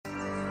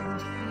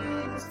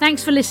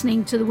Thanks for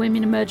listening to the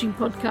Women Emerging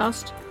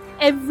podcast.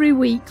 Every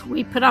week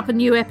we put up a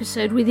new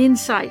episode with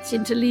insights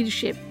into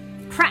leadership,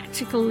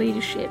 practical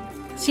leadership,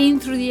 seen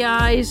through the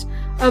eyes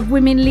of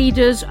women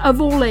leaders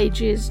of all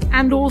ages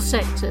and all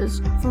sectors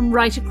from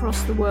right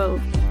across the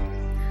world.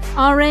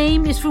 Our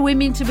aim is for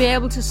women to be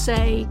able to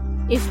say,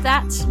 if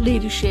that's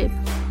leadership,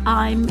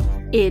 I'm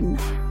in.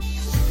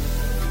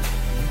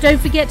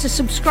 Don't forget to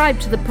subscribe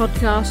to the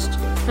podcast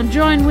and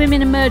join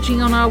Women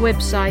Emerging on our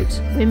website,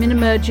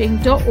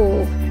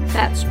 womenemerging.org.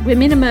 That's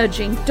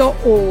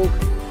womenemerging.org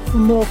for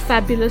more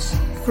fabulous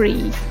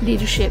free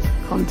leadership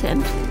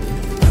content.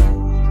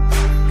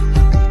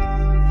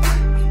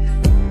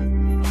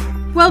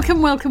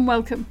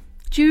 Welcome.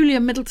 Julia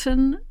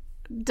Middleton,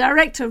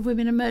 Director of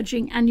Women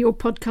Emerging and your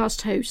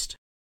podcast host.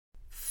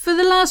 For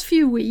the last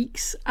few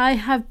weeks, I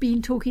have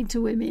been talking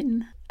to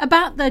women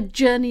about their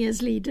journey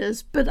as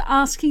leaders, but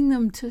asking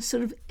them to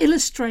sort of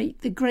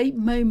illustrate the great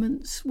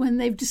moments when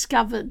they've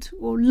discovered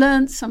or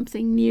learned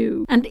something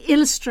new and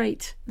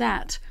illustrate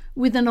that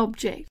with an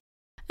object.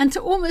 And to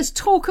almost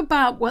talk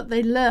about what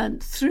they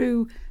learned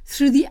through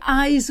the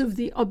eyes of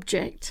the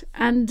object.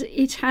 And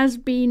it has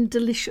been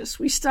delicious.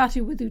 We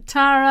started with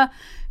Uttara,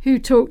 who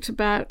talked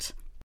about,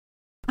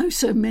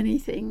 so many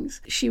things.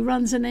 She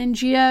runs an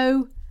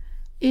NGO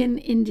in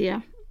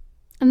India.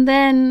 And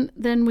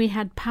then we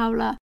had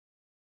Paula.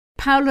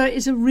 Paula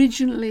is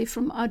originally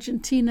from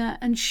Argentina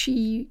and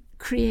she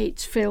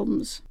creates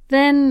films.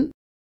 Then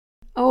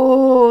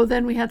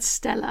we had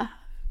Stella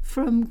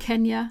from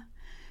Kenya,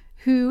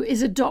 who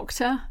is a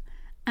doctor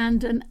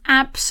and an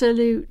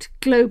absolute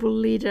global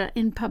leader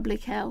in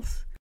public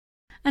health.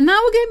 And now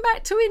we're going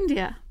back to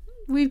India.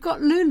 We've got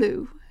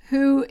Lulu,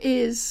 who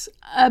is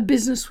a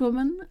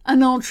businesswoman,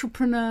 an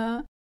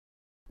entrepreneur,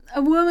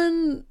 a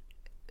woman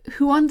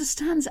who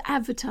understands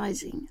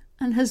advertising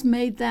and has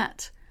made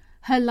that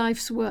her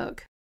life's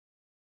work.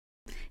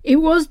 It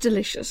was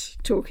delicious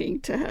talking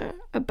to her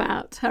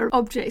about her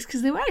objects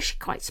because they were actually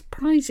quite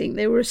surprising.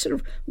 They were a sort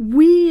of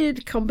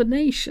weird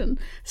combination,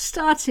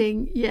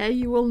 starting,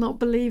 you will not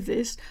believe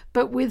this,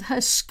 but with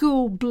her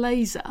school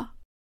blazer.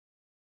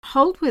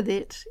 Hold with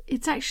it.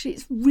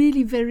 It's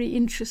really very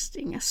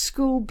interesting. A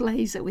school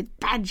blazer with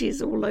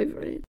badges all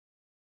over it.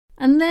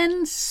 And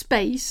then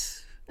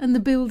space and the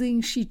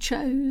building she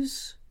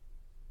chose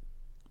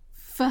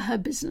for her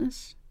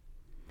business.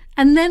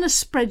 And then a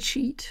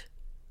spreadsheet.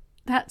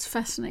 That's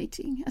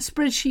fascinating. A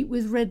spreadsheet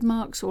with red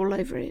marks all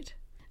over it.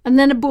 And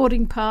then a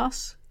boarding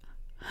pass.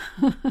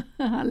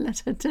 I'll let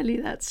her tell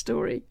you that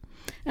story.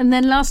 And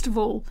then last of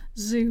all,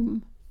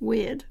 Zoom.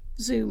 Weird.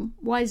 Zoom.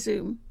 Why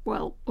Zoom?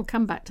 Well, we'll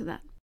come back to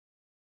that.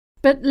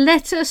 But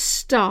let us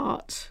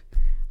start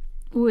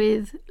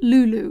with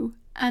Lulu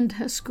and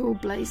her school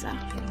blazer.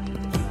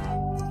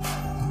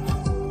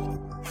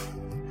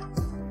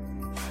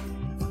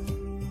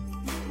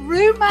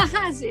 Rumour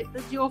has it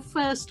that your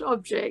first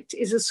object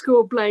is a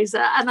school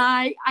blazer, and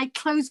I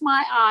close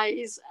my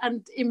eyes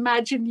and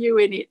imagine you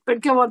in it.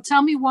 But go on,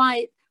 tell me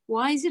why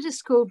is it a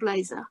school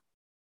blazer?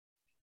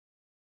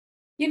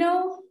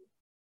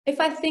 If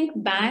I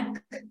think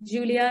back,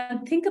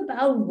 Julia, think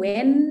about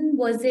when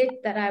was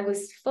it that I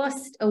was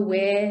first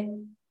aware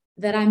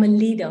that I'm a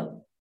leader?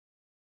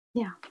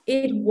 Yeah.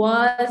 It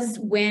was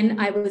when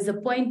I was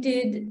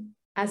appointed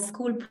as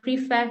school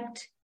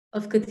prefect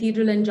of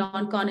Cathedral and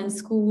John Connon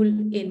School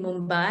in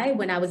Mumbai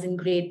when I was in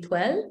grade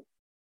 12.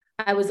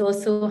 I was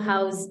also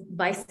housed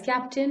vice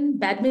captain,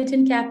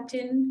 badminton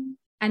captain,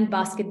 and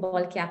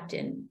basketball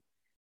captain.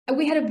 And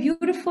we had a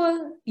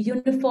beautiful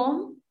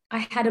uniform.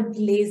 I had a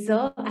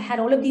blazer. I had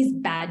all of these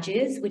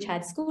badges, which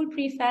had school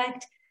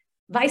prefect,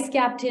 vice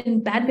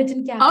captain,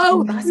 badminton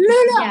captain, basketball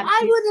Lulu, captain.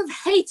 I would have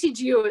hated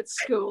you at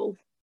school.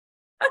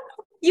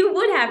 You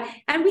would have.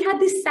 And we had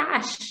this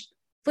sash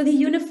for the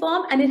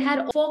uniform, and it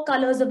had 4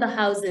 colors of the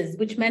houses,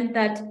 which meant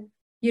that,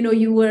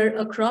 you were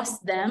across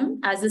them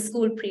as a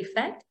school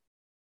prefect.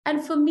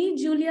 And for me,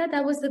 Julia,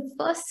 that was the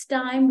first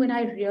time when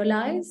I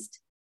realized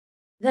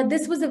that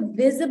this was a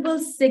visible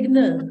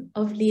signal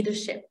of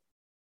leadership,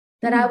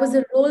 that I was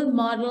a role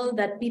model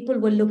that people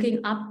were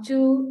looking up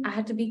to. I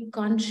had to be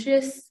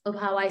conscious of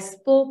how I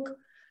spoke,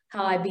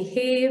 how I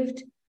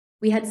behaved.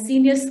 We had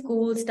senior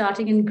school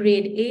starting in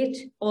grade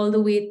 8 all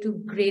the way to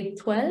grade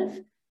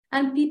 12.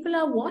 And people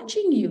are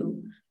watching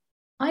you.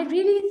 I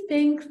really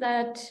think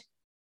that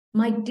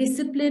my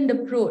disciplined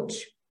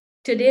approach,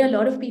 today a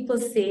lot of people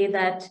say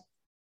that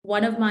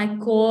one of my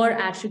core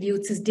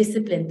attributes is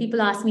discipline.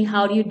 People ask me,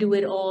 how do you do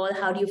it all?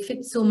 How do you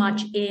fit so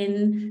much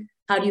in?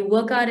 How do you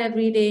work out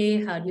every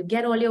day? How do you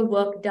get all your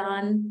work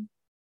done?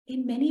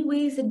 In many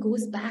ways, it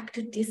goes back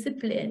to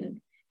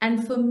discipline.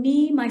 And for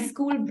me, my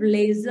school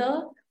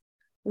blazer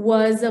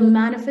was a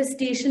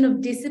manifestation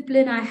of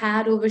discipline I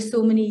had over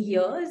so many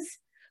years,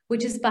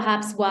 which is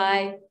perhaps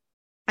why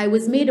I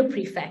was made a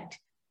prefect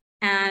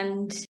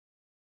and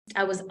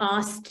I was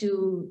asked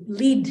to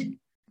lead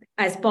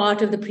as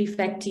part of the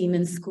prefect team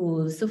in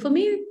schools. So for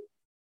me,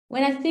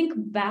 when I think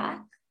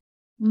back,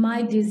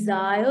 my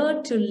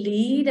desire to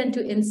lead and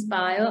to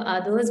inspire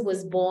others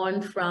was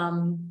born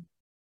from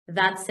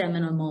that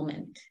seminal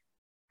moment.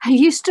 Have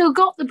you still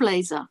got the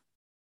blazer?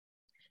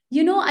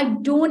 I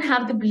don't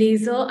have the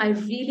blazer. I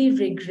really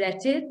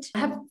regret it. I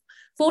have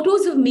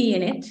photos of me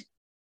in it.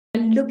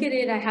 And look at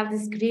it, I have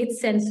this great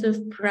sense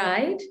of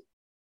pride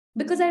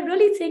because I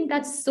really think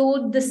that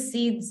sowed the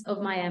seeds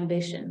of my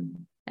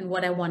ambition and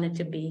what I wanted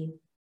to be.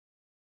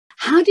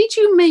 How did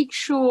you make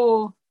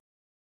sure?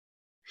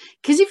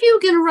 Because if you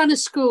were going to run a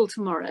school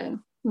tomorrow,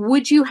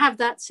 would you have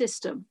that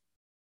system?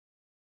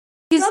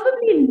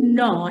 Probably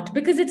not,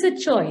 because it's a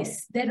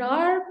choice. There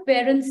are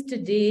parents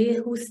today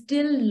who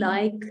still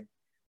like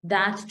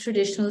that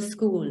traditional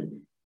school.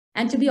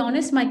 And to be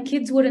honest, my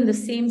kids were in the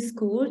same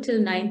school till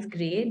 9th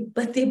grade,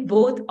 but they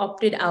both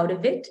opted out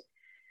of it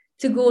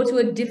to go to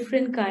a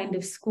different kind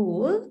of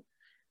school.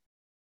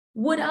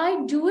 Would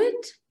I do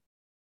it?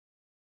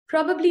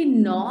 Probably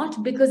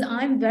not, because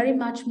I'm very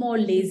much more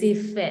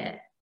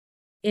laissez-faire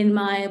in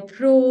my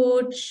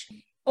approach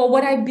or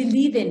what I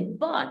believe in.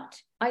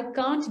 But I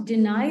can't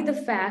deny the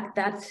fact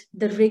that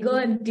the rigor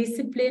and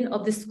discipline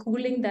of the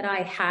schooling that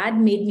I had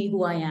made me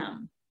who I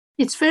am.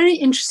 It's very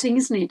interesting,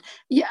 isn't it?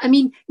 Yeah, I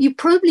mean, you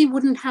probably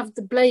wouldn't have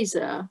the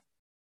blazer,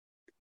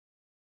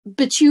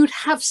 but you'd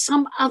have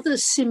some other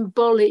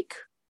symbolic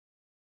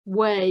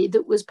way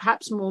that was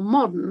perhaps more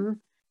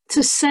modern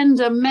to send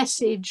a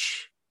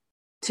message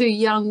to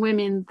young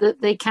women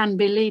that they can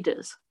be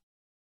leaders.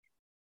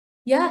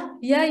 Yeah,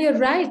 you're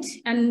right.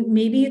 And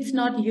maybe it's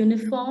not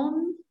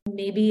uniform.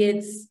 Maybe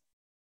it's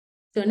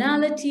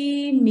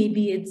tonality.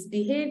 Maybe it's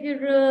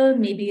behavioral.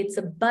 Maybe it's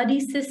a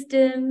buddy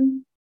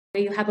system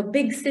where you have a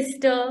big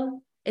sister.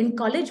 In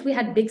college, we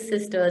had big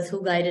sisters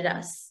who guided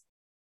us,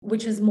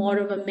 which was more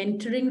of a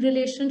mentoring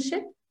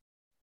relationship.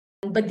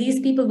 But these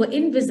people were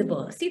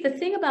invisible. See, the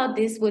thing about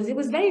this was it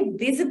was very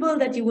visible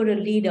that you were a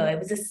leader. It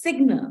was a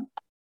signal.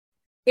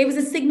 It was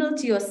a signal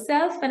to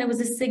yourself and it was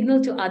a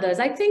signal to others.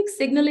 I think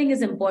signaling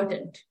is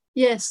important.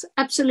 Yes,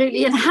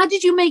 absolutely. And how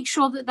did you make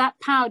sure that that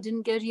power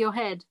didn't go to your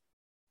head?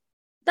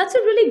 That's a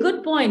really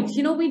good point.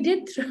 We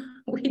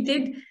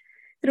did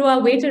throw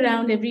our weight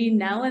around every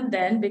now and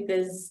then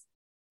because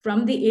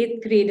from the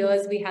 8th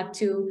graders, we had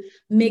to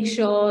make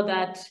sure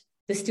that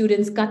the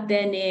students cut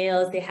their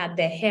nails, they had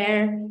their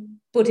hair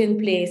put in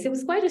place. It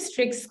was quite a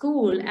strict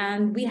school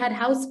and we had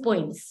house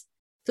points.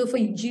 So for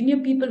junior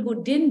people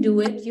who didn't do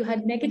it, you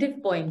had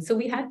negative points. So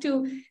we had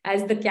to,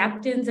 as the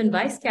captains and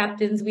vice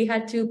captains, we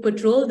had to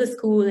patrol the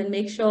school and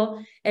make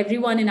sure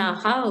everyone in our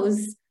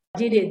house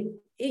did it.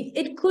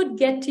 It could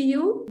get to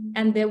you.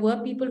 And there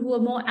were people who were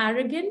more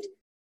arrogant.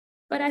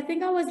 But I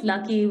think I was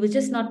lucky. It was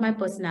just not my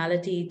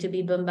personality to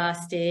be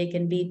bombastic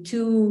and be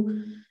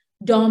too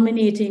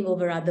dominating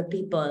over other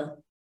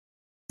people.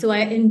 So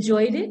I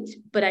enjoyed it,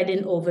 but I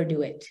didn't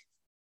overdo it.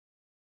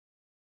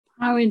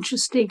 How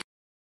interesting.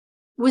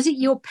 Was it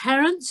your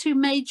parents who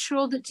made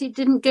sure that it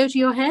didn't go to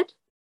your head?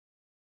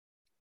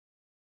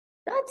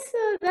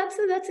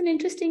 That's an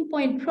interesting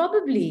point.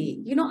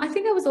 Probably, I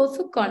think I was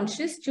also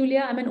conscious,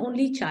 Julia, I'm an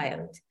only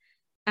child.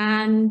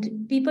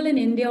 And people in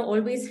India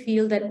always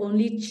feel that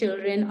only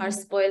children are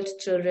spoiled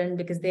children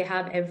because they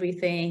have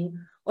everything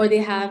or they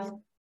have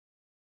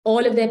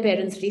all of their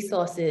parents'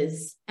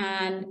 resources.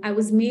 And I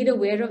was made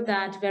aware of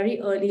that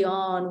very early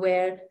on,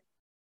 where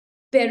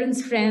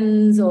parents,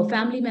 friends, or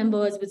family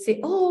members would say,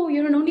 "Oh,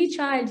 you're an only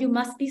child, you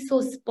must be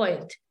so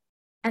spoiled."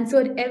 And so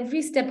at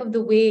every step of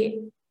the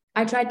way,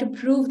 I tried to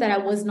prove that I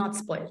was not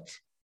spoiled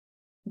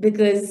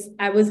because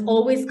I was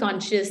always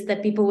conscious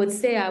that people would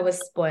say I was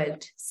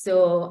spoiled.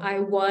 So I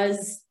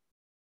was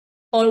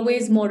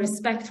always more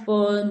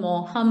respectful,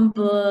 more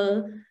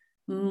humble,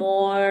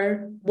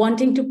 more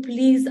wanting to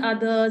please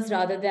others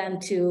rather than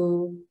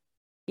to,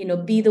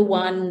 be the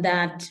one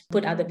that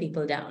put other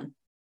people down.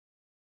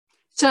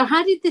 So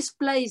how did this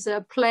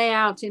blazer play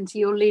out into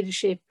your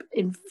leadership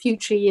in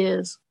future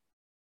years?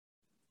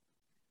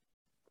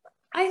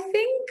 I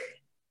think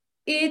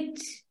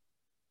it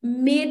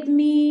made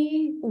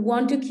me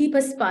want to keep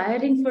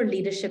aspiring for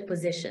leadership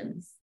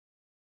positions.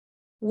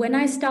 When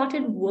I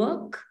started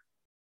work,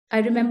 I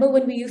remember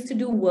when we used to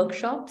do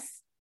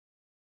workshops,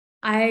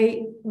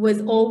 I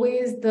was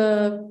always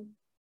the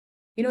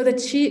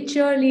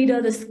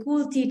cheerleader, the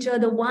school teacher,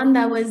 the one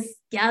that was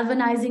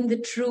galvanizing the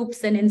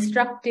troops and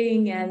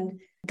instructing and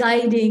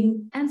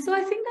guiding. And so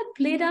I think that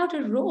played out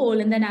a role.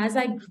 And then as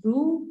I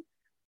grew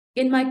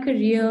in my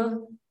career,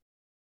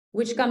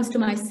 which comes to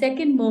my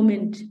second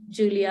moment,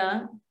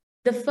 Julia,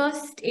 the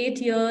first 8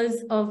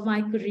 years of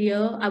my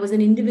career, I was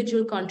an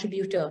individual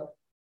contributor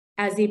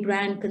as a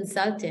brand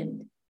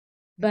consultant.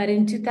 But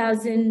in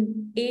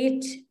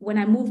 2008, when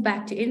I moved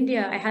back to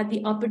India, I had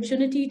the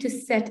opportunity to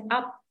set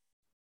up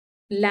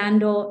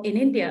Landor in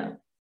India.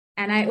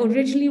 And I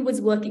originally was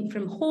working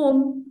from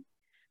home,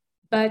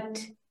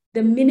 but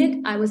the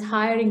minute I was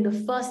hiring the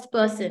first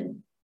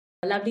person,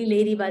 a lovely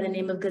lady by the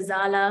name of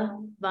Ghazala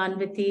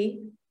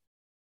Vanvati,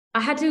 I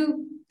had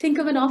to think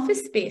of an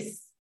office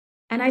space.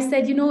 And I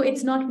said,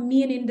 it's not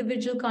me, an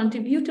individual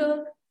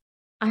contributor.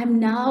 I am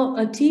now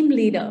a team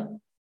leader.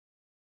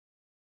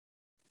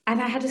 And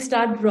I had to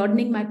start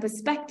broadening my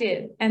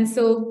perspective. And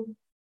so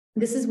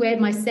this is where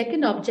my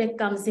second object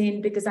comes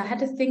in, because I had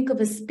to think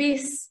of a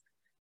space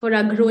for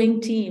our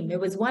growing team. It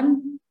was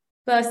one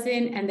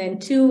person, and then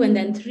two, and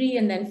then three,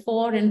 and then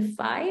four, and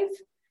five.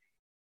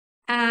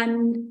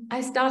 And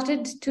I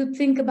started to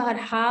think about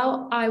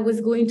how I was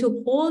going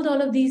to hold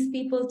all of these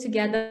people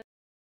together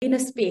in a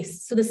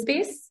space. So the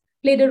space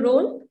played a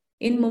role.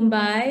 In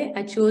Mumbai,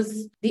 I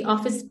chose the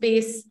office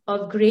space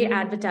of Grey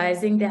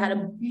Advertising. They had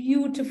a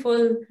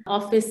beautiful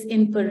office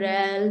in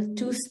Parel,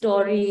 2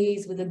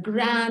 stories with a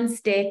grand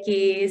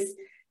staircase,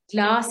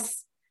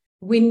 glass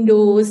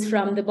windows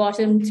from the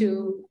bottom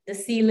to the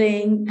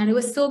ceiling. And it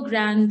was so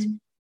grand,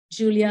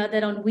 Julia,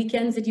 that on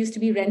weekends it used to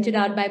be rented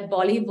out by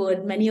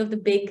Bollywood. Many of the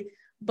big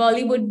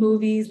Bollywood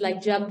movies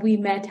like Jab We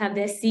Met have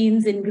their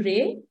scenes in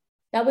grey.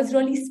 That was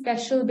really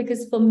special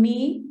because for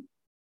me,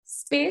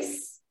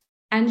 space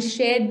and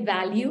shared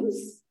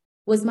values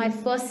was my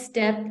first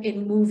step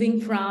in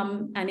moving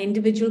from an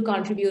individual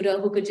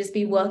contributor who could just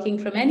be working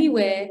from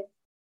anywhere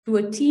to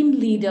a team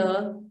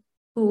leader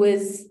who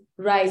is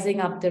rising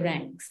up the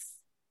ranks.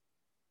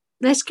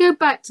 Let's go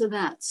back to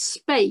that,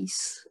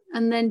 space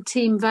and then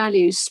team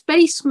values.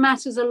 Space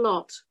matters a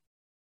lot.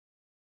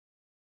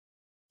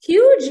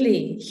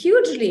 Hugely,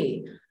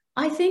 hugely.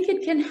 I think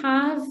it can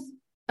have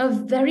a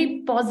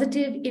very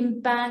positive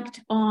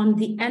impact on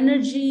the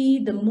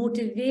energy, the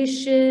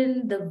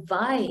motivation, the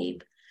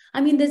vibe.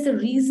 I mean, there's a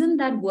reason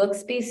that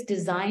workspace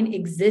design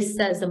exists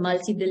as a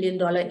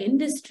multi-billion-dollar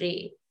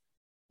industry.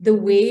 The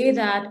way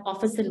that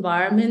office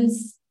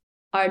environments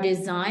are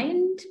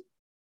designed.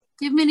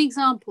 Give me an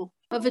example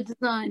of a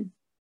design.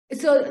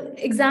 So,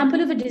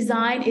 example of a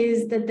design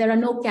is that there are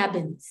no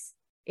cabins.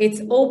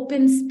 It's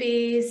open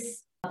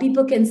space.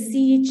 People can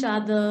see each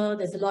other.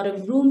 There's a lot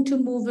of room to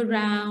move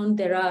around.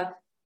 There are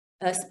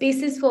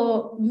spaces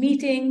for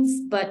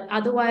meetings, but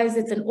otherwise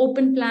it's an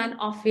open plan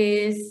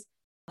office,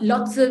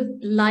 lots of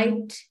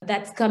light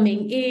that's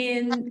coming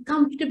in,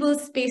 comfortable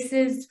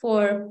spaces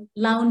for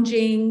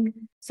lounging.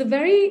 So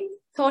very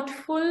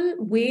thoughtful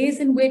ways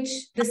in which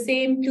the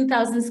same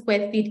 2,000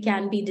 square feet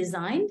can be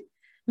designed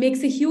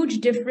makes a huge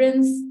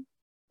difference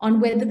on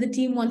whether the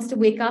team wants to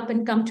wake up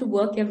and come to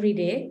work every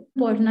day.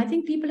 And I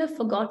think people have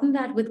forgotten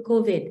that with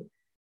COVID,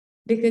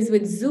 because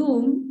with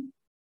Zoom,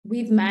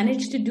 we've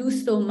managed to do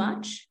so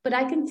much. But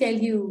I can tell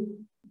you,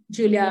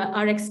 Julia,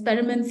 our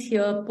experiments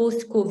here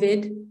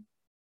post-COVID,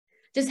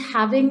 just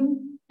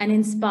having an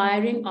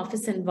inspiring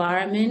office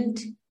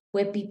environment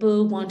where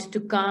people want to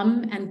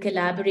come and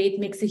collaborate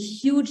makes a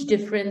huge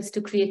difference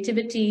to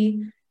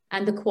creativity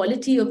and the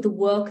quality of the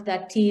work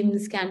that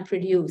teams can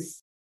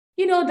produce.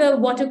 You know, the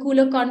water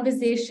cooler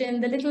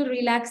conversation, the little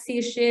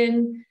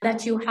relaxation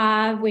that you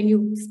have when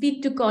you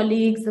speak to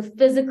colleagues, the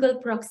physical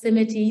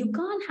proximity, you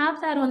can't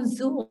have that on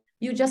Zoom.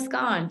 You just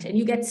can't. And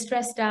you get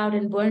stressed out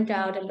and burnt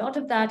out. A lot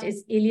of that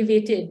is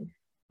elevated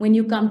when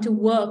you come to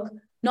work,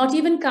 not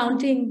even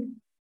counting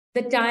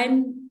the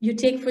time you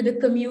take for the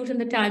commute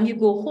and the time you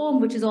go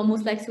home, which is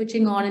almost like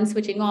switching on and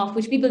switching off,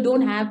 which people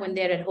don't have when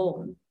they're at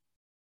home.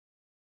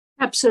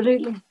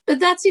 Absolutely. But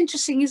that's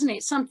interesting, isn't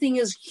it? Something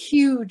as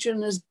huge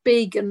and as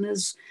big and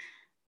as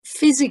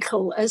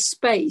physical as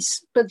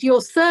space. But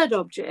your third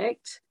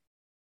object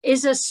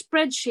is a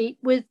spreadsheet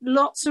with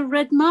lots of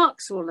red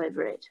marks all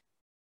over it.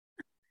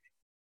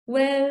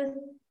 Well,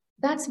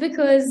 that's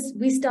because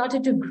we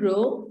started to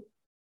grow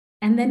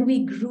and then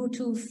we grew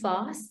too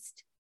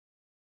fast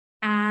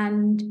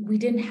and we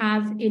didn't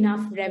have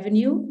enough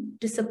revenue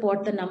to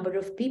support the number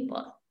of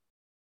people.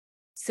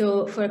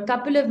 So for a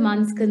couple of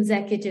months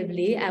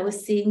consecutively, I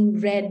was seeing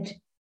red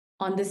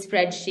on the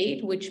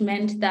spreadsheet, which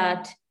meant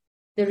that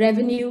the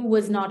revenue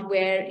was not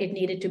where it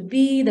needed to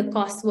be. The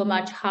costs were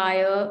much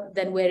higher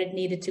than where it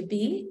needed to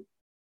be.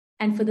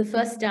 And for the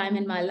first time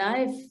in my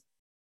life,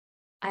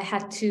 I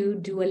had to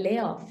do a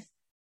layoff.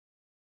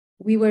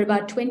 We were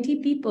about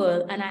 20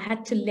 people and I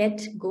had to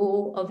let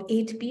go of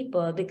 8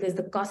 people because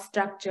the cost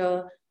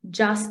structure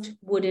just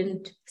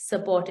wouldn't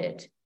support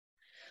it.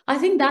 I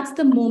think that's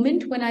the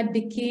moment when I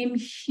became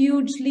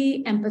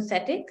hugely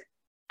empathetic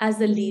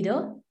as a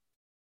leader.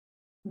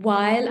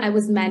 While I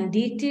was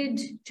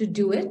mandated to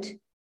do it,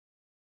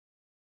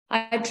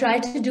 I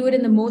tried to do it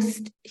in the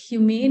most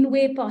humane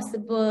way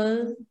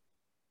possible.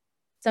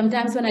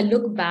 Sometimes when I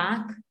look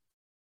back,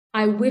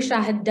 I wish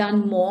I had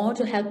done more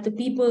to help the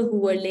people who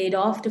were laid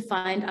off to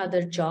find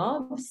other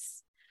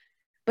jobs.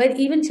 But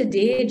even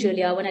today,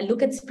 Julia, when I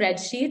look at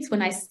spreadsheets,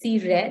 when I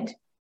see red,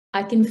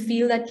 I can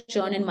feel that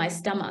churn in my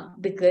stomach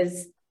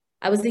because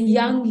I was a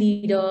young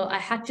leader. I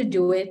had to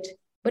do it,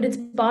 but it's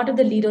part of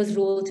the leader's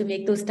role to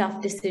make those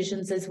tough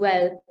decisions as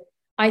well.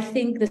 I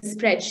think the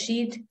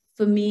spreadsheet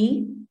for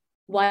me,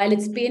 while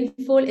it's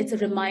painful, it's a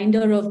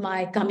reminder of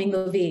my coming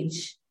of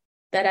age,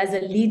 that as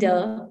a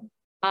leader,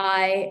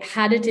 I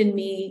had it in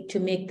me to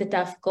make the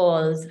tough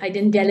calls. I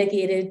didn't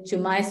delegate it to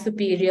my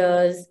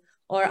superiors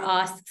or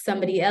ask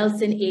somebody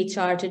else in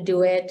HR to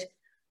do it.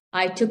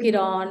 I took it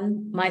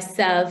on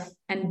myself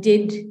and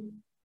did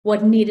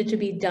what needed to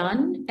be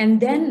done.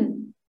 And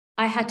then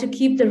I had to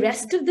keep the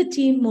rest of the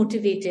team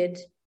motivated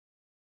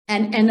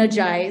and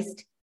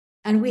energized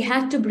And we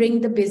had to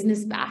bring the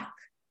business back.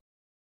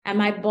 And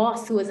my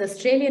boss, who was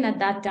Australian at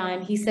that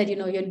time, he said,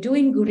 you're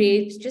doing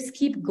great. Just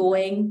keep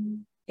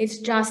going. It's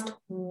just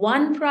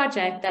one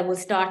project that will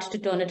start to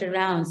turn it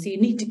around. So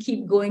you need to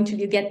keep going till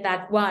you get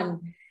that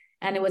one.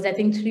 And it was, I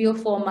think, 3 or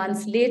 4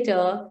 months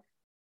later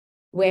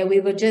where we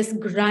were just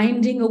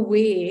grinding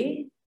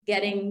away,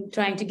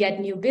 trying to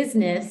get new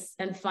business.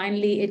 And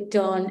finally it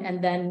turned.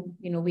 And then,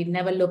 we've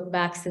never looked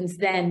back since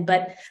then.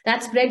 But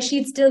that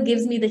spreadsheet still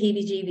gives me the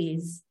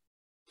heebie-jeebies.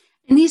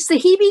 And is the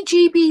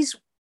heebie-jeebies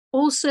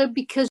also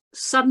because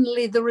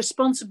suddenly the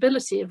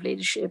responsibility of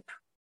leadership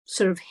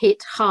sort of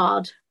hit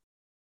hard?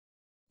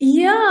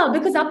 Yeah,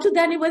 because up to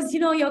then it was,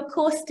 you're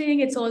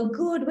coasting, it's all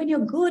good. When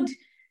you're good,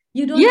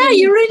 you don't. Yeah,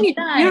 you're in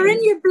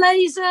your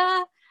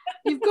blazer,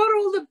 you've got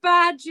all the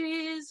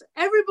badges,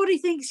 everybody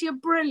thinks you're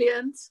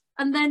brilliant,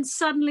 and then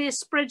suddenly a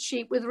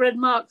spreadsheet with red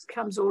marks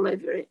comes all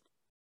over it.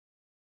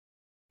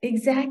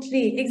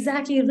 Exactly.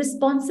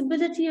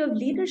 Responsibility of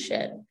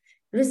leadership,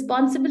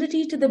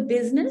 responsibility to the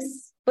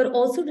business, but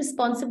also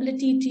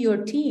responsibility to your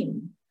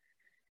team.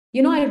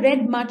 I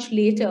read much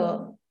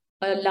later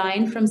a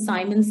line from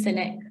Simon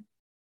Sinek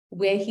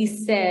where he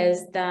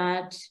says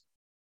that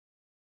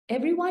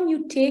everyone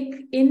you take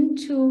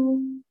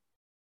into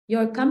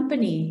your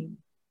company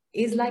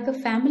is like a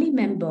family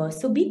member.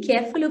 So be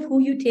careful of who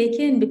you take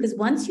in, because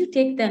once you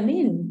take them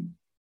in,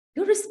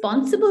 you're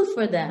responsible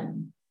for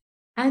them.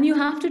 And you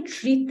have to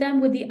treat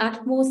them with the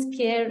utmost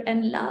care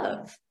and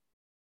love.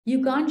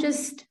 You can't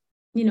just,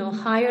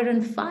 hire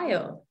and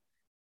fire.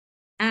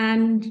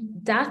 And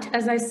that,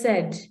 as I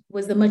said,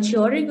 was the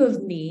maturing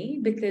of me,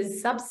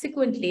 because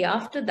subsequently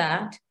after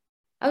that,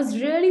 I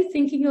was really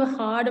thinking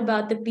hard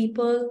about the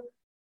people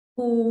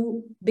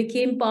who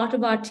became part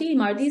of our team.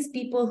 Are these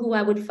people who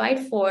I would fight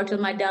for till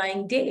my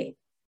dying day,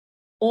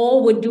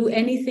 or would do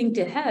anything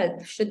to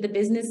help should the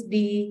business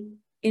be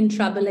in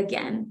trouble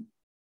again?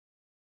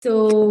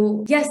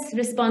 So yes,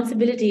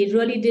 responsibility. It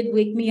really did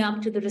wake me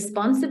up to the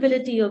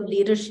responsibility of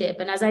leadership.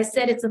 And as I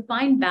said, it's a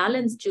fine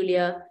balance,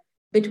 Julia,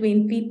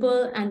 between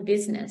people and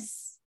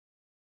business.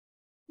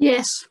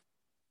 Yes.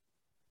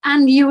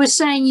 And you were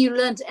saying you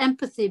learned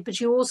empathy, but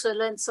you also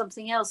learned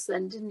something else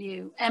then, didn't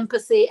you?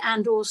 Empathy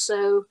and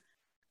also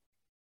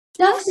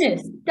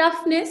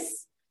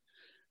toughness.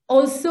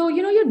 Also,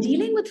 you're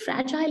dealing with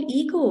fragile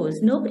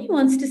egos. Nobody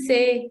wants to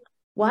say,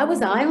 why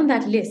was I on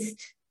that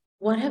list?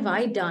 What have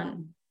I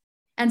done?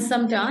 And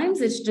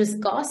sometimes it's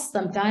just cost.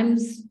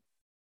 Sometimes,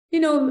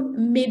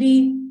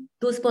 maybe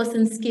those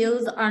person's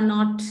skills are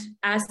not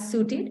as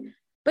suited,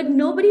 but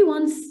nobody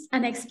wants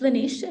an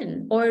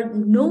explanation, or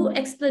no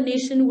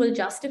explanation will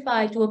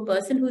justify to a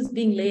person who's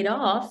being laid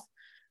off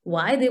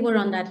why they were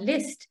on that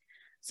list.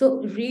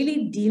 So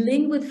really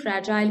dealing with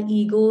fragile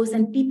egos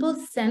and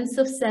people's sense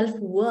of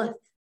self-worth.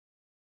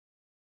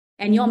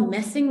 And you're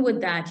messing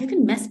with that. You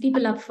can mess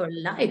people up for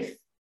life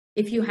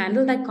if you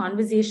handle that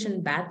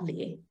conversation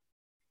badly.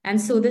 And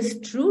so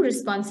there's true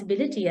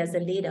responsibility as a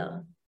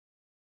leader.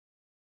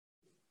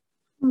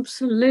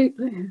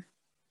 Absolutely.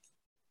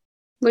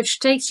 Which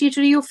takes you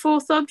to your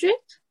fourth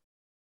object?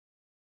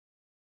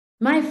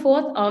 My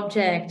fourth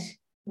object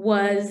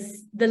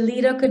was the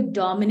leader could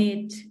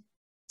dominate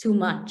too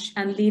much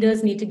and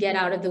leaders need to get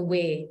out of the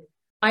way.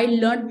 I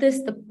learned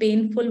this the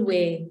painful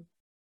way.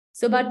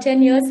 So about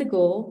 10 years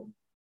ago,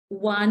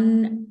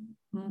 one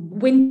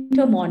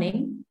winter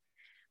morning,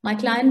 my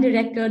client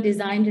director,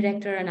 design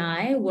director, and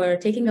I were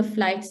taking a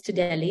flight to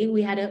Delhi.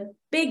 We had a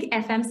big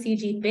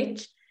FMCG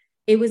pitch.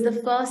 It was the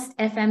first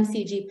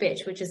FMCG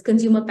pitch, which is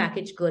consumer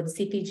packaged goods,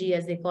 CPG,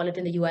 as they call it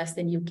in the US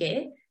and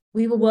UK.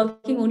 We were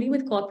working only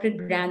with corporate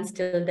brands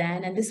till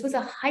then. And this was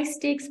a high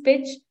stakes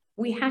pitch.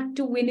 We had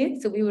to win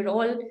it. So we were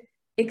all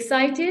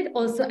excited,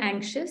 also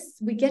anxious.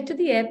 We get to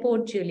the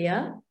airport,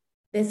 Julia.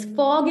 There's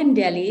fog in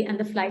Delhi and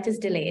the flight is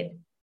delayed.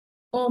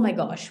 Oh my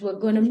gosh, we're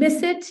going to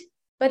miss it.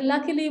 But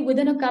luckily,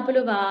 within a couple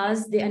of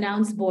hours, they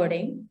announced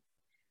boarding.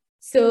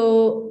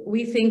 So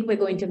we think we're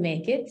going to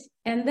make it.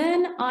 And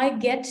then I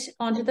get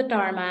onto the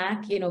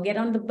tarmac, get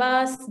on the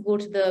bus, go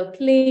to the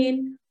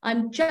plane.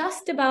 I'm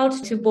just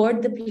about to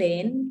board the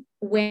plane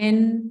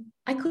when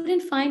I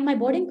couldn't find my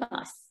boarding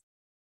pass.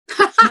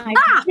 My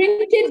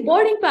printed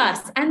boarding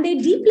pass, and they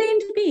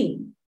deplaned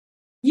me.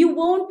 You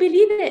won't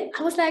believe it.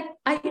 I was like,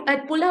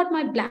 I pulled out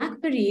my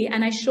BlackBerry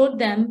and I showed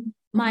them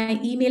my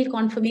email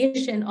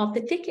confirmation of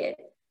the ticket.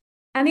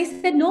 And they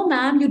said, no,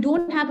 ma'am, you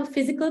don't have a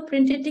physical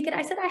printed ticket.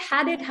 I said, I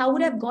had it. How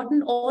would I have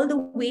gotten all the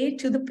way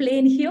to the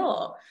plane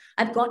here?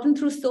 I've gotten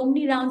through so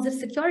many rounds of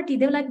security.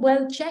 They were like,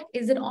 well, check,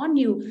 is it on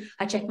you?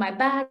 I checked my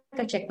bag,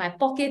 I checked my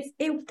pockets.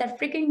 That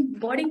freaking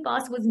boarding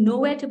pass was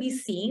nowhere to be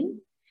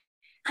seen.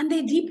 And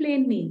they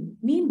deplaned me.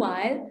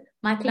 Meanwhile,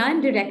 my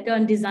client director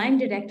and design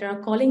director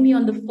are calling me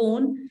on the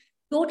phone.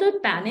 Total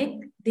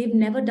panic. They've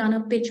never done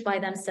a pitch by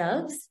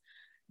themselves.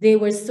 They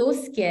were so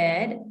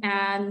scared,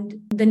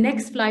 and the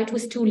next flight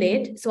was too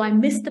late. So I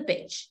missed the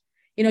pitch.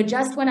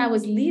 Just when I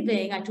was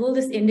leaving, I told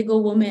this Indigo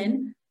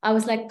woman, I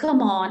was like,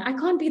 come on, I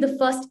can't be the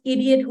first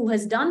idiot who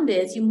has done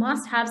this. You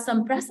must have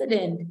some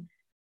precedent.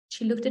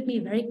 She looked at me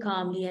very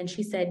calmly and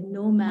she said,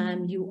 "No,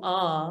 ma'am, you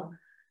are."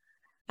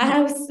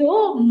 I was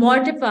so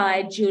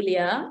mortified,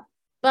 Julia,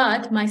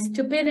 but my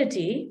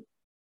stupidity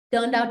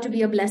turned out to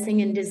be a blessing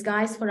in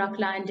disguise for our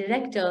client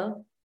director,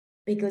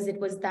 because it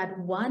was that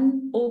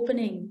one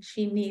opening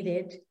she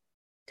needed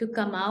to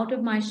come out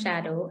of my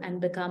shadow and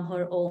become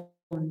her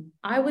own.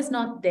 I was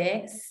not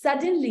there.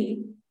 Suddenly,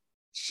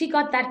 she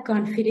got that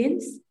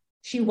confidence.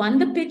 She won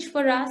the pitch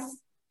for us.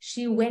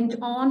 She went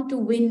on to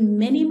win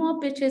many more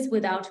pitches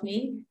without me.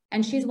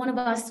 And she's one of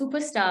our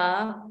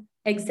superstar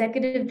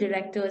executive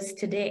directors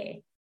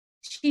today.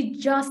 She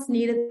just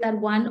needed that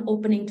one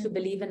opening to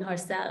believe in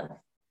herself.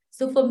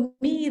 So for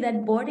me,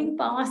 that boarding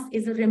pass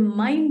is a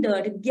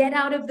reminder to get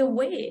out of the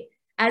way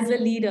as a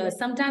leader.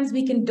 Sometimes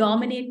we can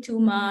dominate too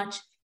much.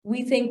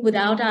 We think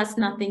without us,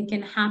 nothing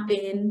can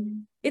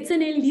happen. It's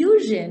an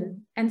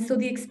illusion. And so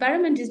the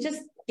experiment is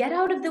just get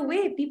out of the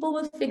way. People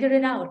will figure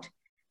it out.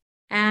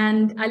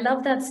 And I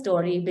love that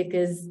story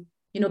because,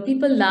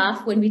 people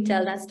laugh when we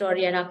tell that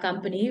story at our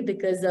company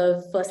because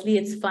of, firstly,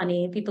 it's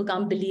funny. People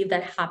can't believe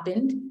that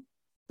happened.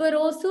 But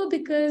also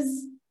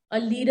because a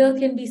leader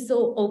can be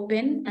so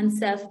open and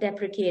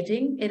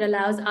self-deprecating. It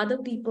allows other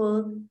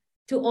people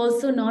to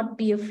also not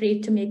be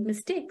afraid to make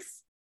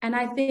mistakes. And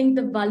I think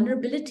the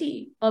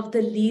vulnerability of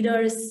the leader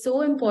is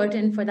so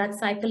important for that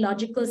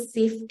psychological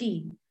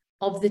safety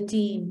of the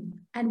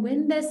team. And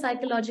when there's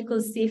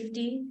psychological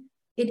safety,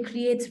 it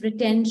creates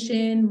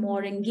retention,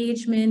 more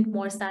engagement,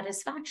 more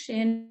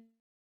satisfaction.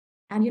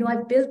 And,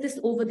 I've built this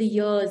over the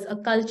years, a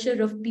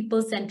culture of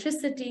people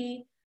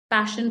centricity,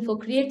 passion for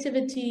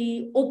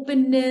creativity,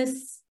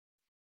 openness,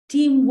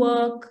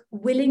 teamwork,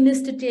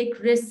 willingness to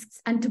take risks,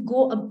 and to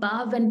go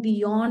above and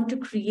beyond to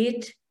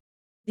create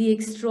the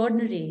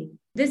extraordinary.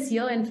 This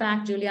year, in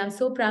fact, Julia, I'm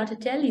so proud to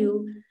tell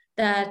you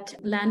that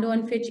Landor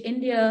and Fitch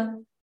India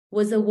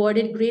was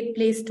awarded Great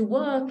Place to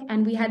Work,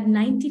 and we had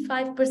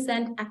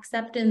 95%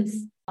 acceptance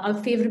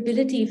of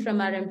favorability from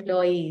our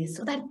employees.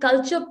 So that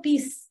culture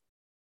piece,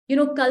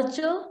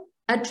 culture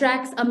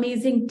attracts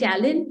amazing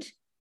talent,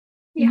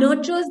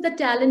 nurtures the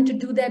talent to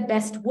do their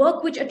best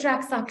work, which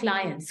attracts our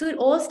clients. So it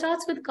all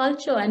starts with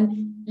culture.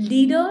 And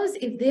leaders,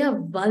 if they are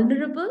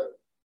vulnerable,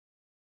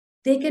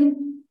 they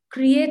can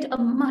create a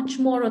much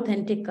more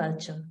authentic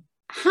culture.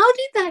 How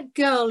did that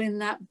girl in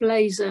that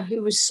blazer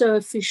who was so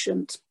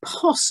efficient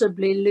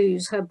possibly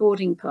lose her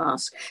boarding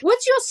pass?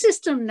 What's your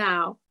system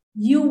now?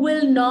 You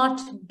will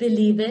not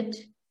believe it.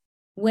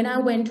 When I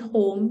went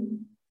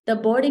home, the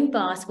boarding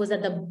pass was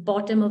at the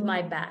bottom of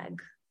my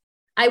bag.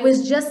 I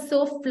was just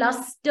so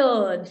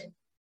flustered.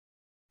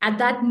 At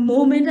that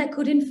moment, I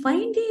couldn't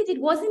find it. It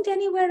wasn't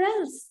anywhere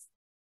else.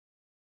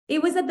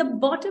 It was at the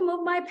bottom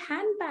of my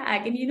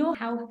handbag. And you know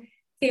how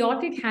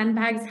chaotic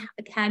handbags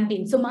can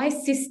be. So my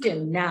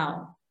system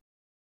now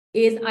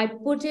is I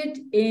put it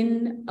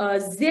in a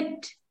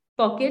zipped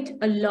pocket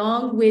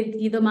along with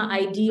either my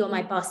ID or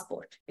my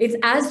passport. It's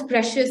as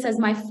precious as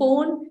my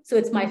phone. So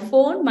it's my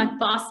phone, my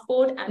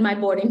passport, and my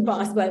boarding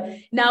pass. Well,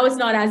 now it's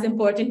not as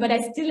important, but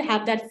I still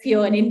have that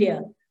fear in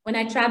India. When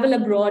I travel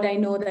abroad, I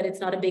know that it's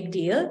not a big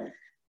deal.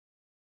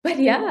 But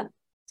yeah,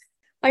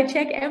 I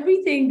check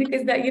everything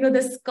because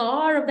the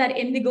scar of that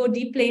indigo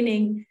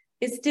deplaning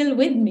is still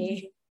with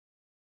me.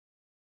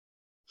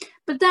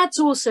 But that's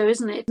also,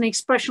 isn't it, an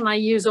expression I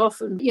use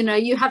often.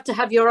 You have to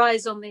have your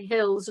eyes on the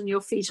hills and your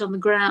feet on the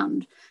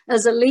ground.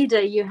 As a leader,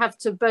 you have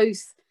to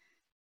both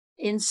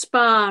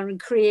inspire and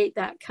create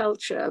that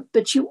culture,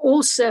 but you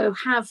also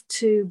have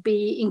to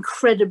be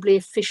incredibly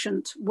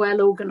efficient,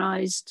 well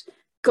organized,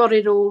 got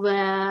it all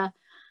there,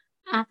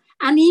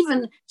 and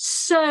even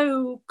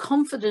so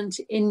confident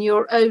in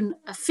your own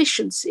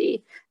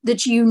efficiency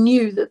that you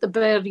knew that the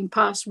boarding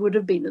pass would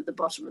have been at the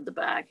bottom of the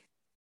bag.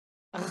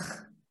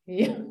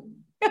 Yeah.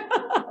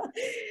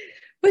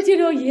 But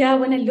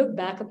when I look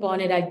back upon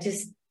it, I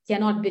just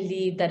cannot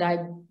believe that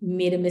I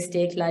made a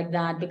mistake like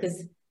that,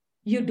 because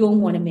you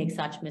don't want to make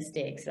such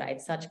mistakes, right?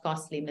 Such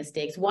costly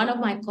mistakes. One of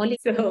my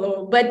colleagues,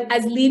 but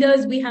as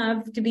leaders, we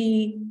have to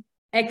be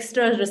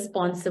extra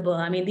responsible.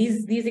 I mean,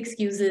 these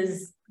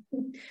excuses,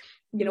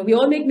 we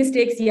all make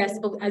mistakes, yes,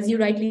 but as you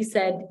rightly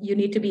said, you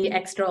need to be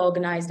extra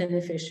organized and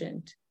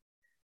efficient.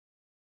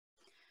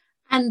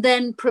 And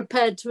then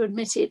prepared to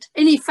admit it.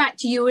 And in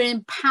fact, you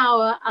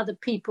empower other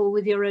people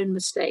with your own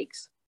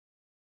mistakes.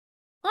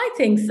 I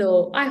think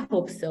so. I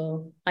hope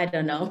so. I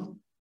don't know.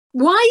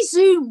 Why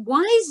Zoom?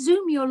 Why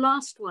Zoom your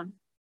last one?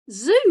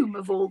 Zoom,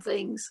 of all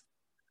things.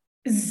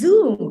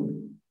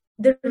 Zoom.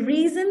 The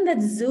reason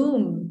that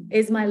Zoom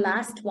is my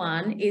last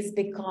one is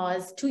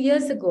because 2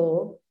 years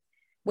ago,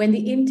 when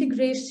the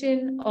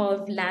integration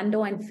of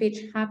Landor and Fitch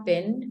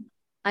happened,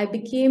 I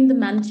became the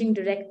managing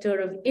director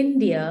of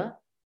India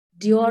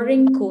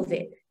during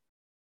COVID.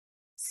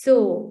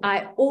 So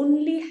I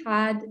only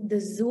had the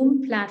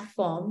Zoom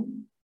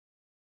platform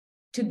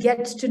to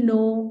get to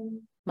know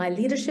my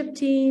leadership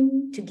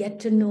team, to get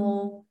to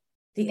know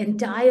the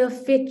entire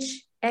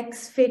Fitch,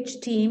 ex-Fitch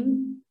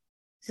team.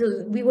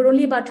 So we were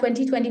only about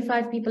 20,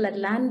 25 people at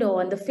Landor,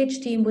 and the Fitch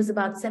team was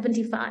about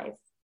 75.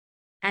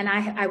 And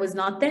I was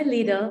not their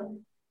leader.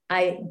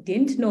 I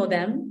didn't know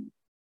them.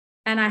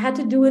 And I had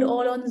to do it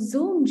all on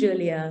Zoom,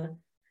 Julia.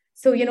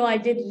 So, I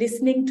did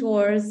listening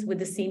tours with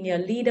the senior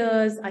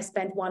leaders. I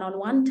spent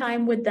one-on-one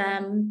time with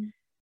them.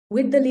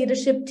 With the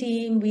leadership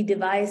team, we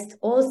devised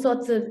all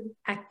sorts of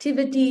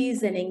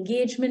activities and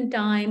engagement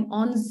time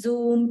on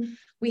Zoom.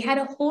 We had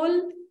a whole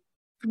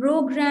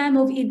program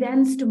of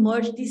events to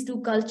merge these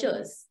two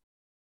cultures.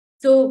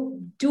 So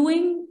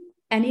doing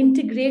an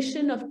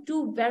integration of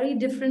two very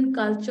different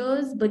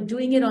cultures, but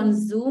doing it on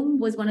Zoom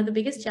was one of the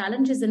biggest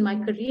challenges in my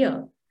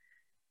career.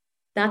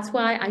 That's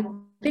why I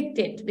picked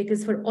it,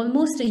 because for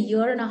almost a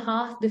year and a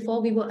half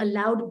before we were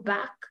allowed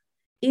back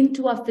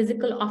into our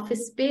physical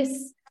office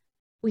space,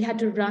 we had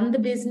to run the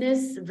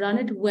business, run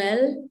it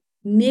well,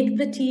 make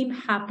the team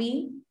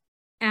happy,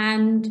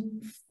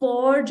 and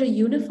forge a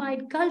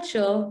unified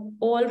culture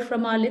all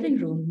from our living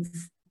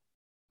rooms.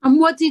 And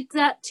what did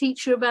that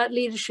teach you about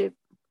leadership?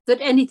 That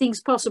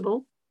anything's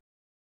possible?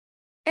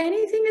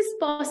 Anything is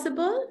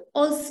possible.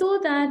 Also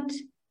that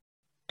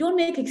don't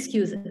make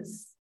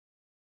excuses.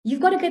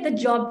 You've got to get the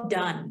job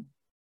done,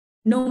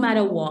 no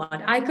matter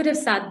what. I could have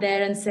sat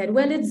there and said,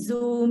 well, it's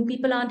Zoom.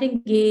 People aren't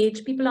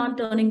engaged. People aren't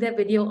turning their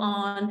video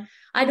on.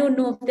 I don't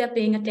know if they're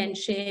paying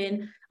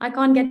attention. I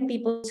can't get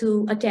people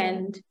to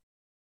attend.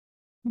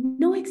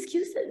 No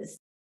excuses.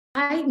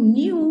 I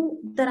knew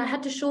that I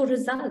had to show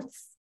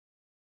results,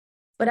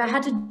 but I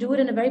had to do it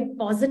in a very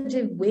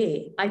positive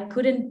way. I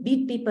couldn't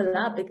beat people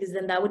up, because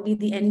then that would be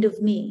the end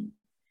of me.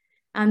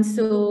 And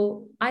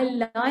so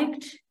I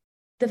liked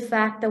the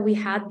fact that we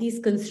had these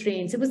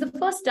constraints. It was the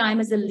first time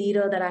as a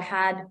leader that I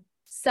had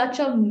such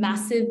a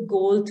massive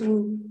goal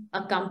to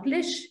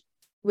accomplish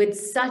with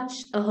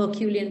such a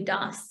Herculean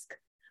task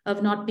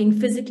of not being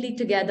physically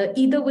together,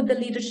 either with the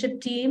leadership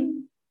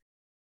team,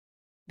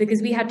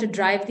 because we had to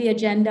drive the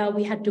agenda,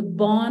 we had to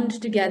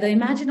bond together.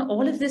 Imagine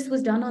all of this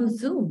was done on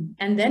Zoom,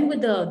 and then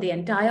with the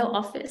entire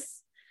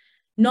office,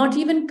 not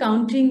even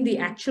counting the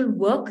actual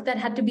work that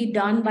had to be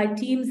done by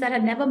teams that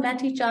had never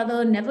met each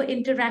other, never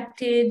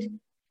interacted,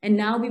 and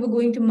now we were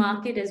going to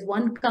market as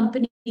one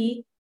company.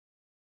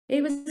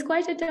 It was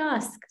quite a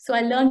task. So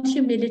I learned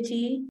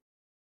humility.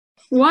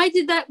 Why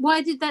did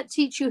that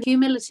teach you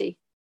humility?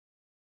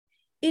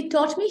 It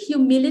taught me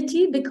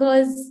humility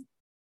because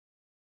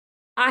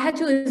I had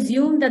to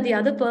assume that the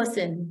other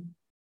person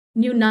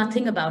knew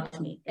nothing about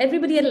me.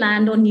 Everybody at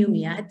Landor knew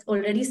me. I had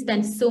already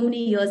spent so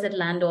many years at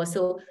Landor.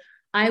 So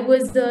I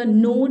was a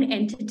known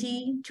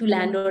entity to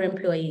Landor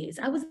employees.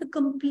 I was a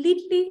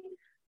completely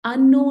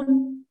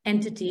unknown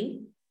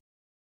entity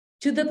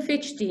to the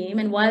Fitch team.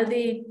 And while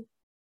they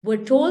were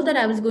told that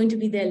I was going to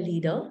be their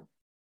leader,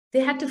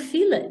 they had to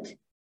feel it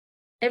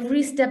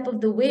every step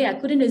of the way. I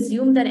couldn't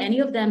assume that any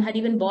of them had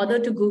even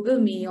bothered to Google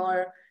me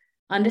or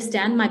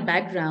understand my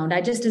background.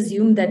 I just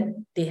assumed that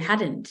they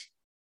hadn't.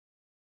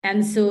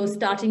 And so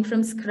starting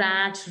from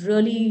scratch,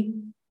 really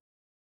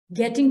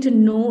getting to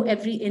know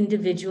every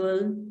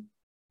individual,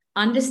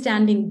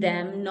 understanding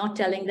them, not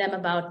telling them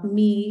about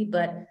me,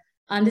 but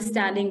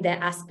understanding their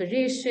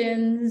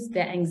aspirations,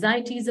 their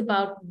anxieties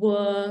about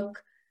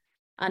work,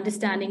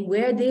 understanding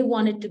where they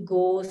wanted to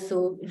go.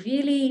 So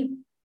really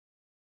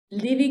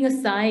leaving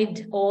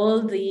aside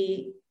all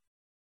the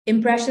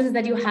impressions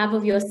that you have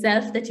of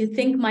yourself that you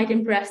think might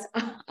impress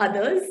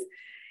others,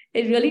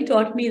 it really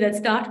taught me that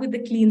start with the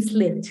clean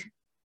slate.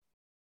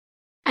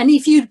 And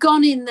if you'd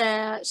gone in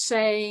there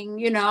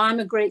saying, I'm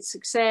a great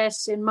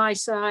success in my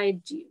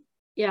side,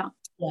 you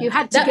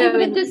had to go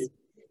in.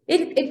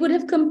 It would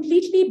have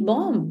completely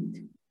bombed.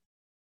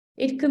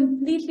 It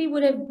completely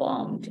would have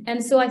bombed.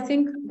 And so I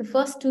think the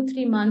first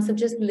 2-3 months of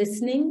just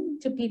listening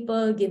to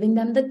people, giving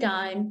them the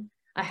time,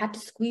 I had to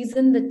squeeze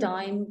in the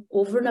time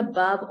over and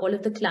above all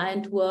of the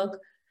client work,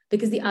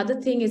 because the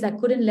other thing is I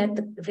couldn't let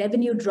the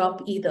revenue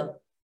drop either.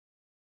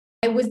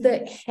 I was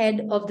the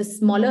head of the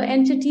smaller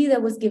entity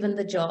that was given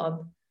the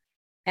job.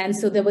 And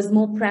so there was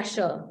more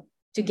pressure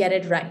to get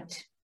it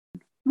right.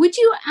 Would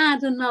you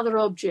add another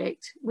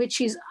object,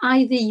 which is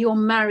either your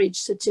marriage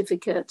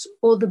certificate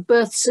or the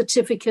birth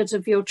certificate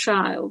of your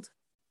child,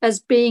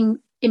 as being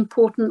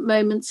important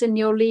moments in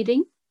your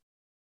leading?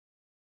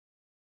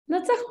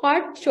 That's a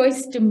hard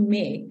choice to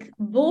make,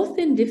 both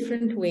in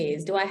different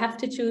ways. Do I have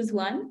to choose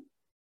one?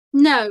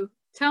 No.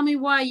 Tell me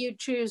why you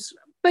choose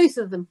both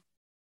of them.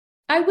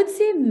 I would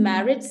say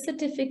marriage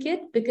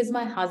certificate, because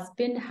my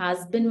husband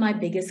has been my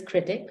biggest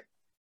critic.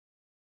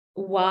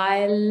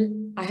 While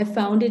I have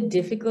found it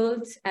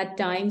difficult at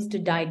times to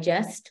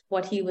digest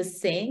what he was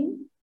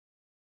saying,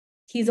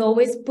 he's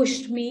always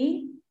pushed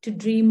me to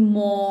dream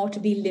more, to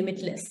be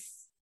limitless.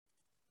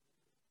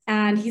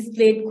 And he's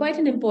played quite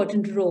an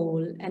important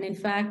role. And in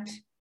fact,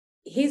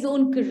 his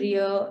own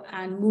career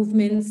and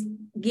movements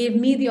gave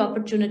me the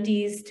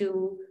opportunities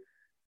to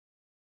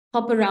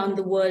hop around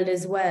the world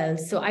as well.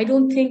 So I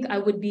don't think I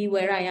would be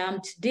where I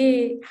am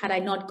today had I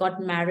not got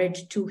married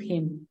to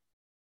him.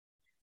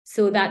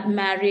 So that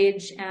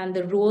marriage and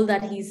the role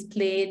that he's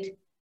played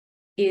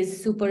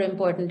is super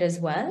important as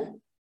well.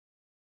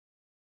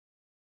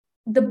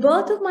 The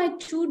birth of my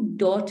 2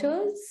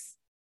 daughters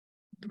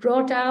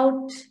brought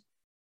out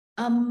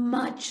a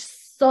much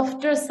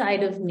softer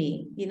side of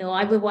me.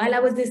 While I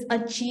was this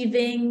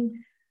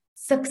achieving,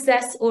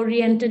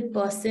 success-oriented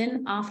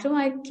person, after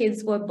my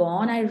kids were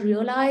born, I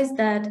realized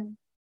that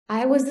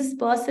I was this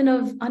person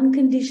of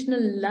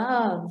unconditional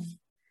love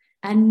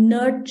and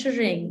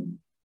nurturing.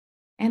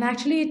 And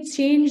actually, it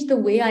changed the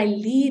way I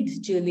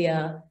lead,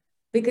 Julia,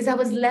 because I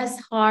was less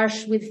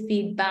harsh with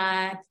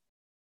feedback.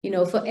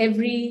 For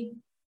every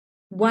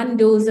 1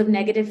 dose of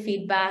negative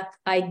feedback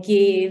I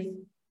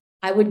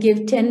would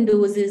give 10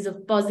 doses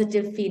of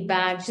positive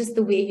feedback, just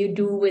the way you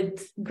do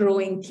with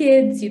growing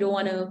kids. You don't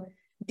want to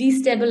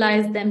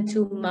destabilize them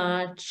too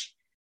much.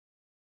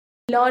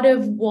 A lot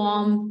of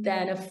warmth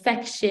and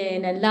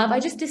affection and love. I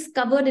just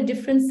discovered a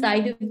different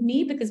side of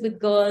me, because with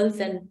girls,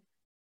 and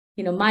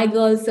my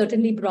girls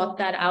certainly brought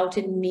that out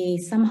in me.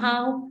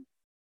 Somehow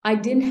I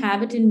didn't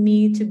have it in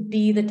me to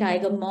be the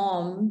tiger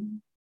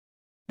mom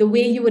the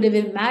way you would have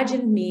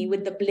imagined me,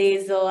 with the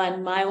blazer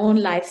and my own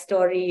life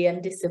story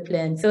and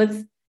discipline. So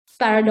it's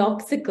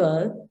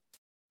paradoxical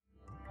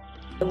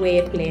the way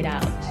it played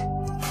out.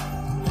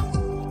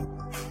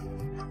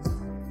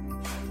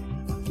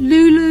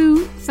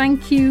 Lulu,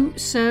 thank you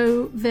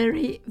so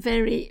very,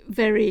 very,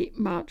 very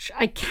much.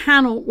 I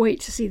cannot wait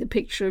to see the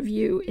picture of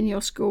you in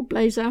your school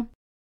blazer.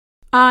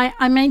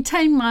 I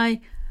maintain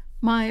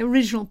my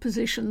original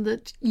position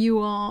that you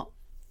are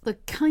the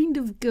kind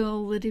of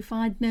girl that if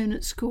I'd known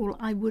at school,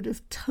 I would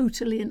have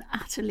totally and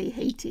utterly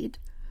hated.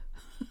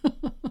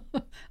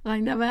 I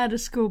never had a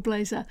school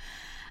blazer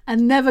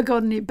and never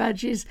got any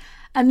badges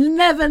and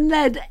never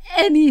led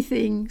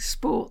anything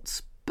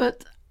sports.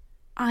 But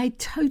I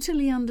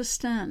totally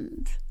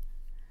understand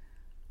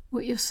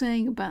what you're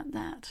saying about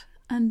that.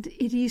 And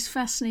it is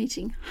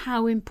fascinating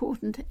how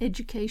important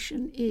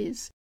education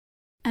is.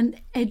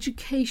 And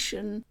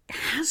education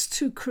has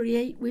to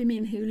create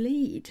women who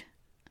lead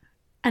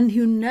and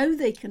who know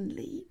they can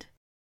lead.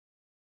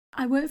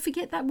 I won't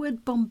forget that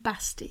word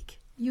bombastic.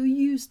 You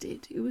used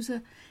it.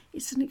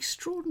 It's an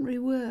extraordinary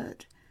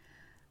word.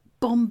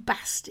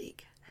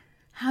 Bombastic.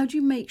 How do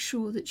you make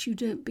sure that you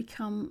don't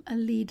become a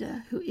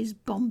leader who is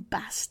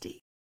bombastic?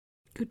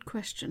 Good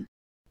question.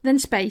 Then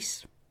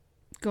space.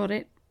 Got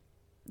it.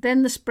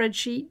 Then the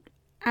spreadsheet.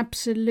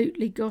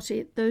 Absolutely got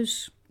it.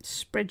 Those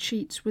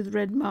spreadsheets with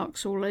red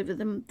marks all over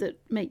them that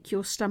make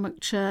your stomach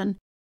churn.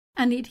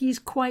 And it is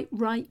quite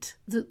right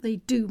that they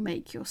do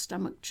make your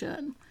stomach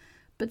churn.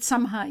 But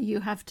somehow you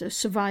have to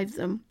survive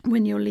them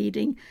when you're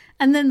leading.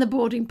 And then the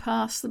boarding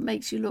pass that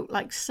makes you look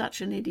like such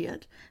an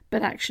idiot,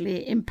 but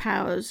actually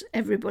empowers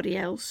everybody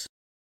else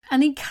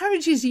and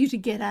encourages you to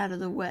get out of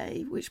the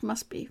way, which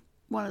must be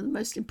one of the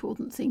most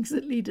important things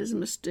that leaders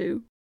must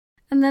do.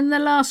 And then the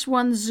last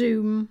one,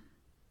 Zoom.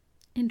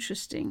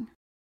 Interesting.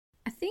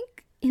 I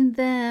think in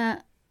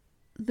there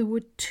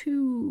were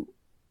two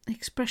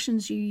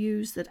expressions you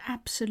use that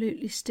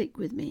absolutely stick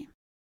with me.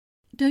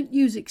 Don't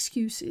use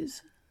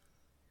excuses.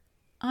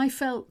 I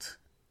felt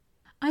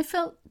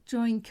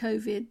during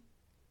COVID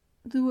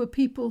there were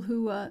people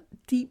who were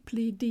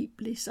deeply,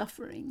 deeply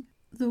suffering.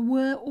 There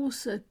were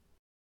also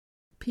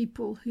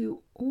people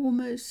who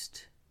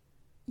almost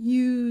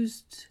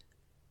used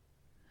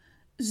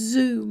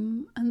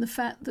Zoom and the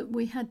fact that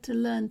we had to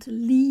learn to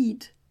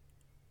lead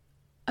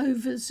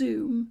over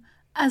Zoom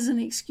as an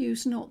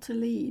excuse not to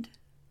lead.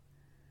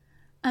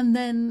 And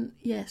then,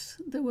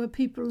 yes, there were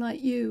people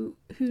like you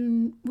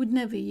who would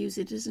never use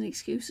it as an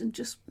excuse and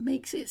just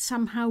makes it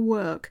somehow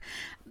work.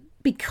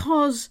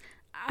 Because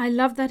I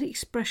love that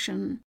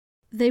expression.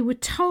 They were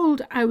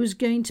told I was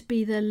going to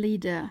be their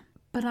leader,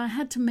 but I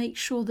had to make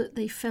sure that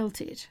they felt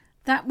it.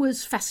 That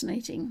was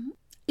fascinating.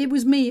 It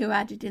was me who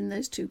added in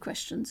those two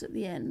questions at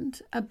the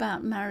end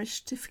about marriage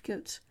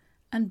certificate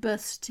and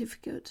birth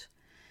certificate.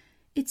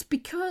 It's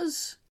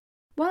because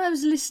while I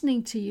was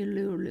listening to you,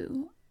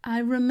 Lulu, I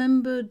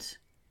remembered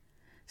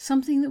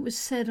something that was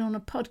said on a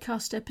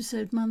podcast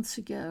episode months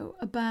ago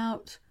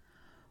about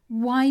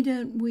why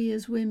don't we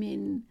as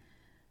women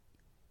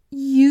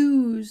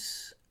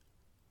use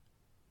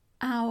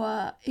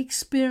our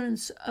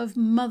experience of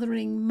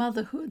mothering,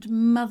 motherhood,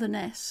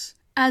 motherness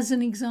as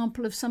an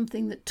example of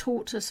something that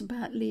taught us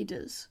about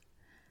leaders.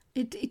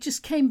 It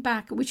just came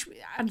back,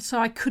 and so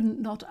I couldn't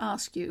not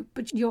ask you,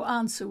 but your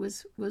answer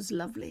was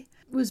lovely,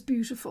 was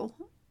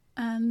beautiful,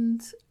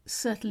 and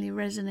certainly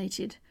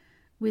resonated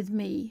with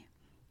me.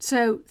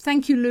 So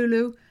thank you,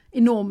 Lulu,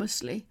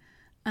 enormously.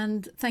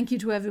 And thank you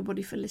to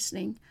everybody for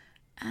listening.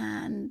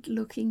 And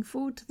looking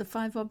forward to the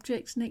 5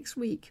 objects next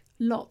week.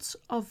 Lots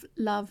of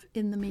love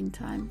in the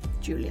meantime.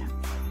 Julia.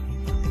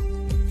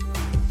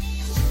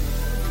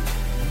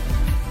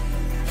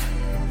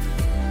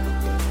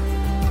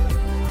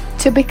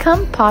 To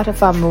become part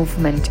of our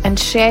movement and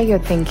share your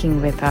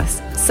thinking with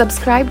us,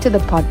 subscribe to the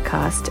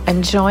podcast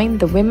and join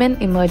the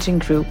Women Emerging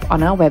group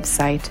on our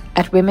website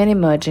at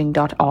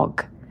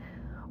womenemerging.org.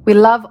 We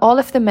love all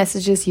of the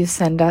messages you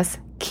send us.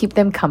 Keep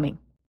them coming.